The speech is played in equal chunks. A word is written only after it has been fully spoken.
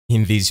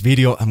In this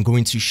video, I'm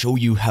going to show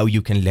you how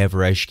you can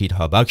leverage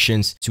GitHub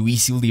Actions to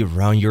easily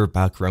run your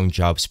background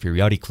jobs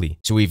periodically.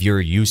 So if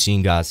you're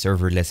using a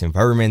serverless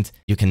environment,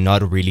 you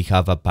cannot really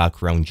have a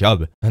background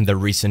job. And the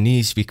reason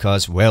is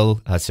because,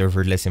 well, a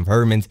serverless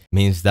environment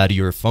means that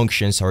your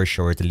functions are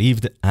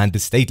short-lived and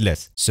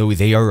stateless. So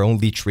they are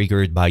only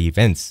triggered by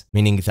events,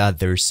 meaning that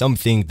there's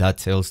something that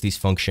tells this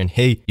function,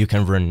 hey, you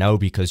can run now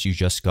because you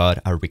just got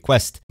a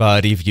request.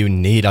 But if you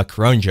need a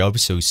cron job,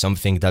 so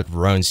something that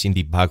runs in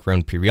the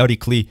background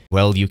periodically,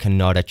 well, you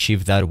cannot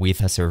achieve that with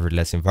a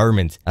serverless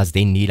environment, as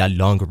they need a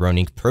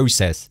long-running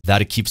process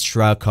that keeps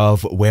track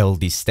of, well,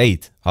 the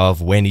state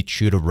of when it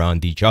should run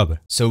the job.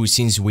 So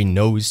since we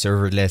know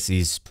serverless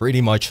is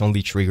pretty much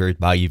only triggered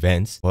by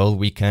events, well,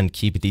 we can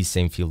keep the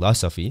same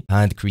philosophy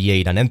and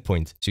create an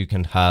endpoint. So you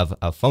can have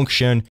a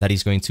function that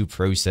is going to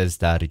process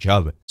that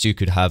job. So you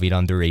could have it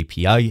under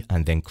API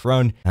and then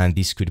cron, and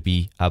this could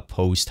be a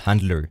post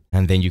handler.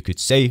 And then you could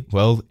say,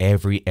 well,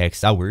 every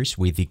X hours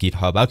with the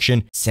GitHub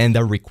action, send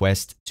a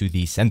request to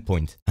this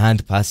endpoint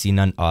and pass in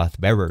an auth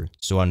bearer,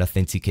 so an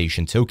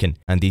authentication token.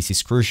 And this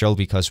is crucial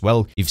because,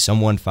 well, if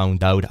someone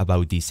found out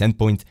about this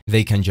endpoint,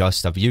 they can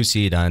just abuse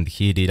it and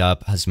hit it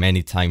up as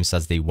many times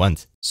as they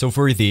want. So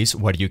for this,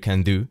 what you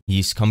can do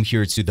is come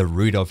here to the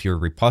root of your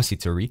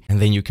repository,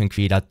 and then you can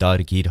create a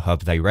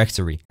 .github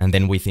directory. And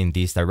then within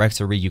this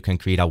directory, you can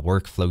create a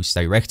workflows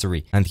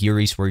directory. And here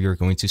is where you're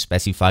going to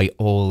specify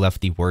all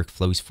of the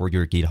workflows for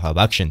your GitHub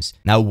actions.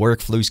 Now,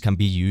 workflows can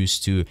be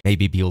used to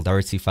maybe build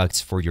artifacts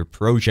for your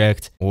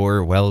project,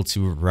 or, well,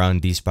 to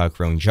run these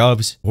background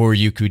jobs, or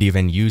you could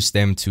even use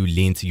them to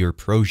lint your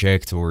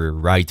project or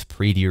write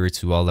prettier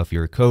to all of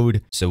your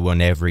code. So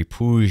on every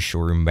push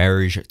or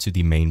merge to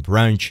the main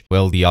branch,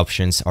 well, the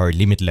options are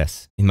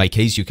limitless. In my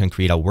case, you can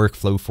create a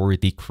workflow for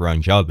the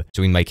cron job.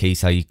 So in my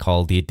case, I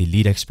called it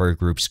delete expert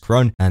groups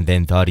cron and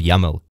then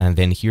 .yaml. And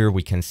then here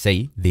we can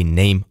say the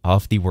name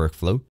of the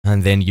workflow,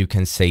 and then you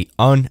can say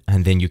on,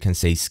 and then you can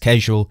say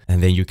schedule,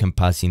 and then you can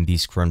pass in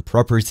this cron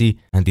property.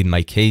 And in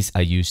my case,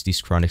 I use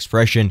this cron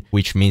expression,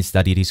 which means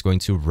that it is going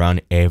to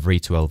run every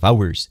 12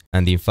 hours.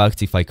 And in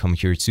fact, if I come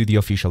here to the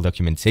official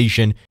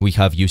documentation, we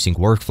have using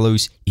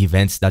workflows,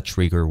 events that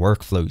trigger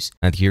workflows.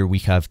 And here we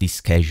have the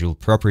schedule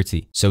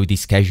property. So the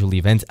schedule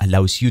event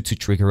allows you to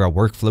trigger a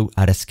workflow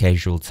at a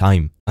scheduled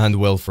time. And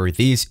well, for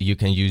this, you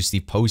can use the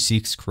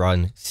POSIX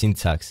cron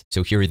syntax.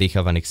 So here they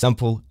have an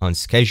example on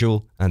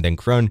schedule and then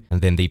cron,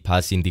 and then they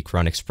pass in the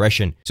cron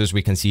expression. So as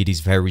we can see, it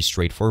is very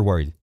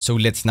straightforward. So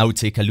let's now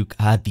take a look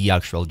at the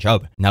actual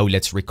job. Now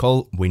let's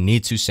recall, we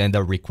need to send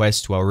a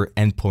request to our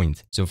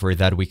endpoint. So for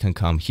that, we can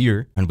come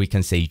here and we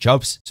can say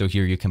jobs. So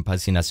here you can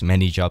pass in as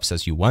many jobs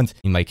as you want.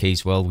 In my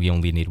case, well, we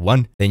only need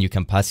one. Then you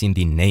can pass in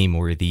the name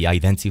or the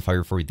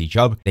identifier for the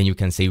job. Then you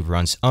can say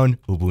runs on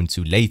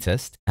Ubuntu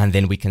latest. And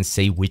then we can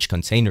say which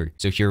container.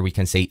 So here we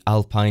can say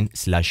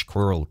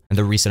alpine/curl. And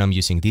the reason I'm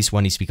using this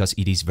one is because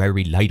it is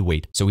very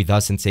lightweight. So it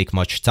doesn't take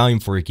much time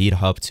for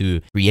GitHub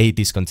to create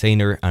this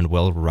container and,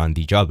 well, run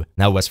the job.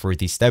 Now, as for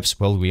these steps,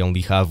 well, we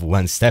only have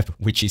one step,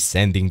 which is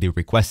sending the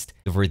request.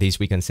 So for this,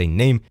 we can say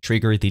name,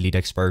 trigger delete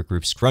expert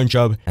groups cron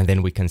job, and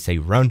then we can say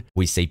run.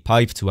 We say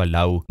pipe to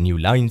allow new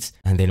lines,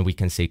 and then we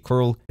can say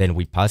curl. Then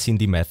we pass in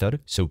the method,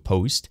 so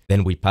post.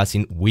 Then we pass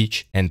in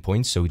which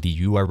endpoint, so the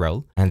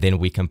URL, and then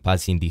we can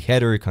pass in the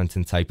header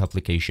content type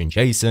application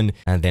JSON,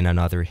 and then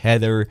another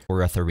header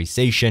for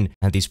authorization,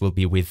 and this will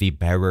be with the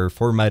bearer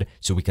format.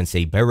 So we can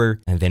say bearer,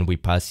 and then we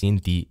pass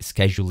in the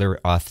scheduler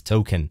auth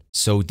token.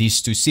 So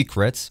these two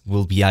secrets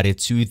will be added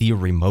to the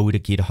remote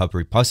GitHub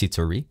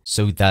repository,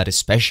 so that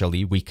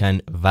especially we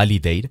can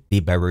validate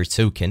the bearer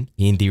token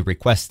in the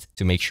request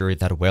to make sure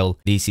that, well,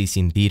 this is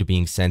indeed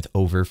being sent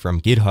over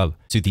from GitHub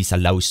to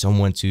disallow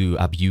someone to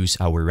abuse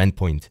our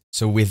endpoint.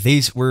 So with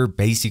this, we're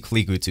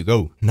basically good to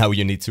go. Now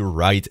you need to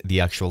write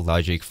the actual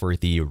logic for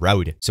the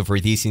route. So for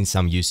this, since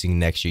I'm using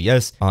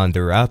Next.js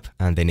under app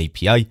and then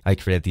API, I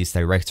create this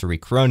directory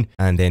cron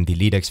and then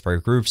delete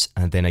expert groups,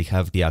 and then I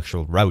have the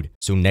actual route.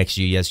 So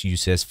Next.js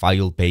uses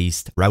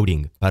file-based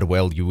routing, but,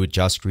 well, you would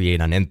just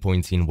create an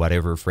endpoint in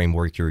whatever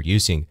framework you're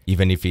using,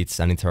 even if it's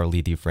an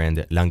entirely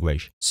different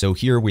language. So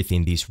here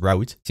within this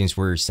route, since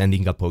we're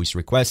sending a post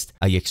request,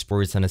 I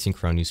export an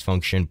asynchronous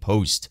function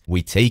post.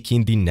 We take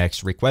in the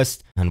next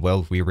request, and,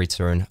 well, we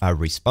return a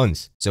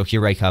response. So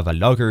here I have a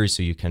logger,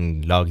 so you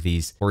can log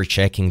these for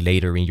checking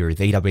later in your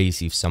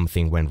database if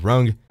something went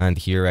wrong. And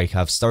here I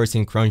have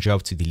starting cron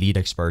job to delete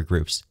expert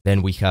groups.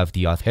 Then we have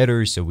the auth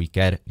header, so we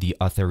get the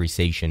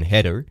authorization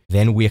header.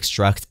 Then we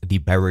extract the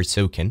bearer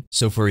token.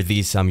 So for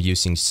this, I'm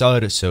using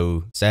sod,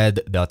 so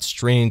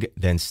sed.string,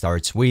 then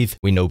starts with.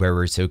 We know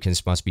bearer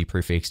tokens must be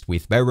prefixed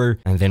with bearer,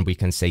 and then we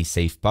can say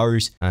save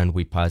parse, and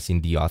we pass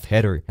in the auth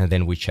header, and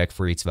then we check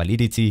for its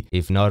validity.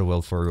 If not,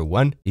 well, for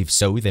 1. If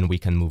so, so, then we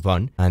can move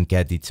on and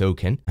get the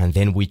token, and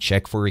then we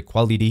check for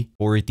equality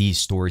for the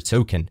stored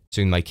token.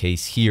 So in my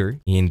case here,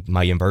 in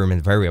my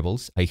environment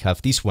variables, I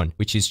have this one,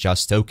 which is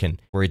just token.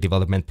 For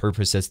development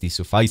purposes, this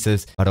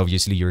suffices, but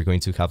obviously you're going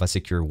to have a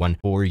secure one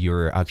for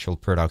your actual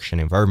production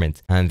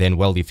environment. And then,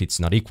 well, if it's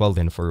not equal,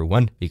 then for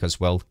one, because,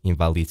 well,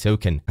 invalid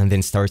token. And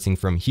then starting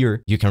from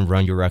here, you can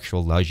run your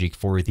actual logic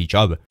for the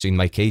job. So in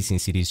my case,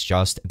 since it is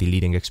just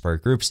deleting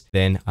expired groups,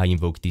 then I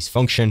invoke this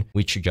function,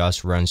 which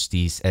just runs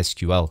this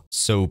SQL.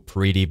 So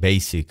pretty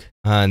basic.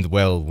 And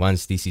well,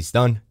 once this is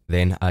done,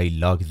 then I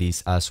log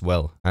this as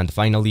well. And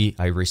finally,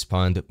 I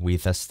respond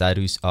with a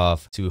status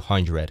of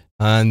 200.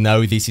 And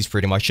now this is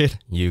pretty much it.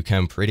 You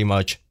can pretty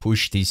much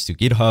push this to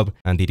GitHub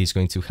and it is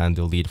going to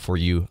handle it for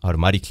you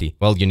automatically.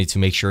 Well, you need to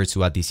make sure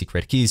to add the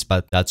secret keys,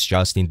 but that's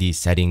just in the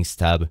settings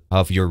tab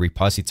of your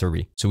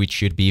repository. So it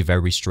should be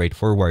very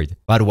straightforward.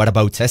 But what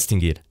about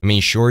testing it? I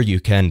mean, sure,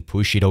 you can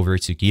push it over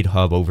to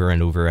GitHub over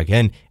and over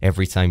again.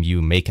 Every time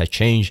you make a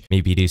change,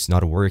 maybe it is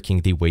not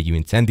working the way you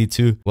intended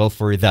to. Well,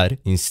 for that,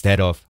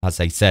 instead of, as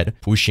I said,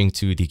 pushing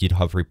to the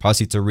GitHub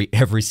repository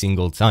every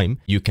single time,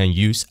 you can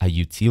use a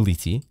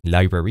utility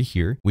library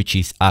here, which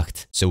is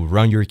act. So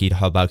run your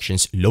GitHub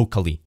actions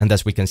locally. And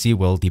as we can see,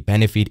 well, the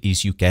benefit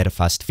is you get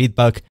fast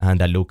feedback and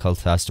a local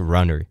task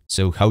runner.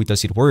 So how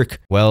does it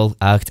work? Well,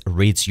 act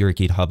reads your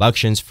GitHub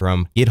actions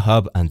from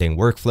GitHub and then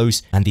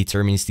workflows and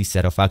determines the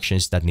set of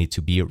actions that need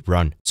to be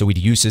run. So it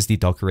uses the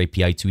Docker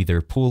API to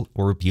either pull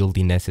or build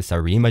the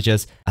necessary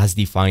images as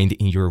defined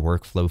in your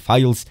workflow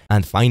files,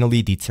 and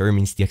finally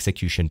determines the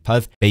execution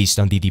path based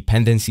on the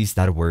dependencies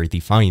that were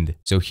defined.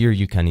 So here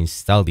you can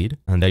install it,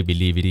 and I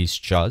believe it is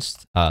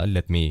just,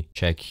 let me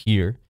check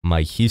here,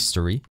 my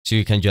history. So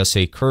you can just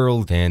say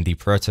curl, then the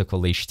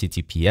protocol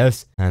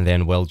HTTPS, and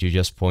then, well, you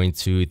just point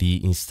to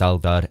the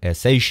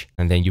install.sh,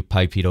 and then you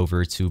pipe it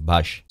over to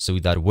bash. So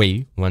that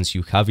way, once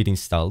you have it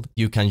installed,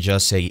 you can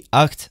just say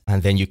act,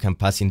 and then you can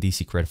pass in the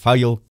secret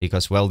file,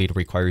 because, well, it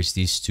requires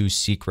these two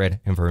secret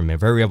environment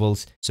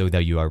variables, so the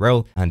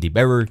URL and the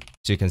bearer.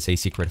 So you can say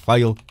secret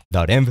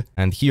file.env,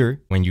 and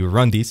here, when you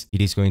run this,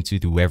 it is going to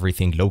do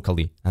everything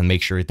locally, and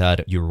make sure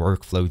that your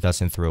workflow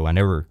doesn't throw an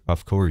error,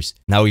 of course.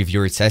 Now, if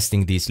you're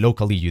testing this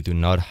locally, you do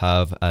not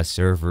have a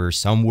server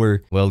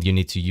somewhere, well, you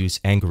need to use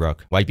ngrok.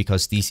 Why?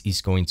 Because this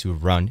is going to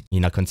run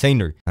in a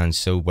container, and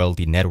so, well,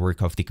 the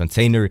network of the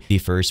container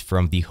differs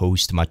from the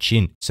host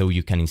machine. So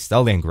you can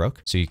install ngrok,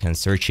 so you can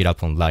search it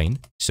up online.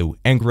 So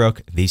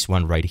ngrok, this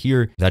one right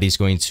here, that is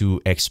going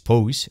to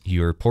expose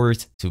your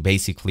port to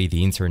basically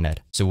the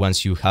internet. So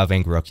once you have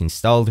ngrok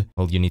installed,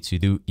 all you need to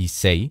do is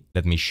say,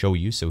 let me show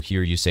you. So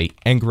here you say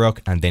ngrok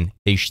and then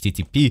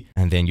HTTP,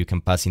 and then you can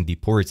pass in the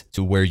port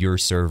to where your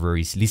server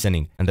is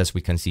listening. And as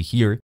we can see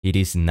here, it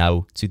is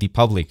now to the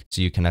public.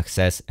 So you can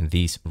access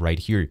this right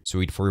here. So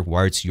it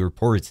forwards your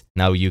port.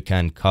 Now you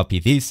can copy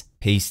this,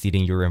 paste it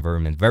in your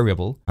environment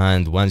variable,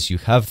 and once you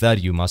have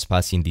that, you must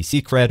pass in the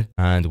secret,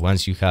 and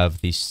once you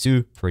have these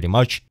two, pretty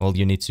much all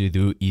you need to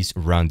do is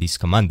run this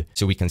command.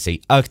 So we can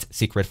say act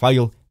secret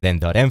file, then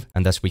 .env,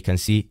 and as we can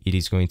see, it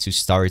is going to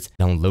start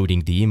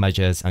downloading the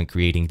images and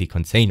creating the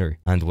container.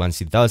 And once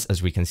it does,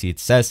 as we can see, it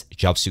says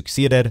job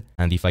succeeded.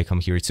 And if I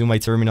come here to my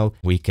terminal,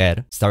 we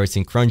get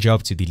starting cron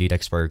job to delete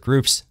expired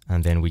groups,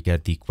 and then we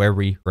get the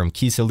query from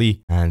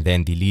Kisely, and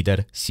then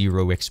deleted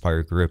 0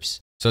 expired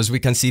groups. So as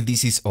we can see,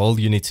 this is all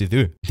you need to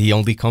do. The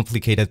only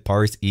complicated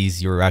part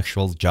is your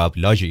actual job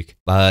logic,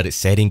 but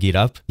setting it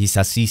up is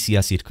as easy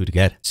as it could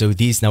get. So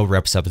this now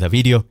wraps up the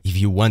video. If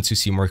you want to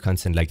see more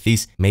content like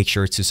this, make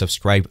sure to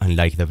subscribe and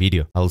like the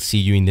video. I'll see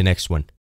you in the next one.